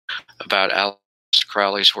about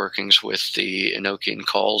Crowley's workings with the Enochian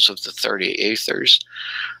calls of the 30 Aethers.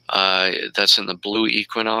 That's in the Blue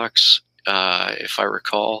Equinox, if I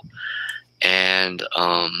recall. And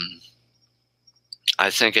I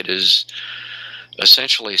think it is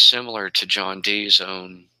essentially similar to John Dee's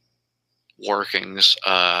own workings,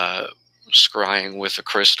 scrying with a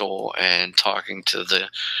crystal and talking to the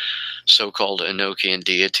so-called Enochian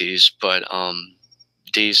deities, but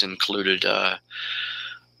Dee's included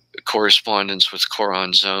correspondence with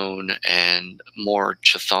Choron's own and more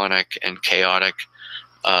chthonic and chaotic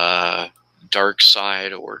dark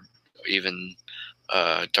side, or even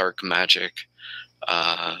dark magic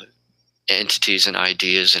entities and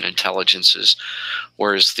ideas and intelligences,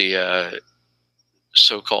 whereas the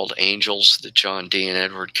so-called angels that John Dee and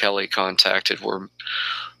Edward Kelly contacted were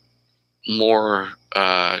more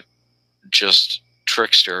just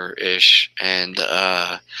trickster-ish and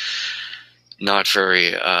not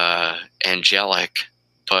very angelic,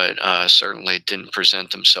 but certainly didn't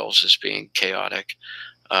present themselves as being chaotic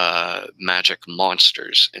magic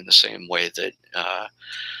monsters in the same way that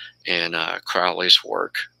in Crowley's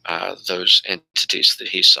work, those entities that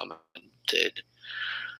he summoned did.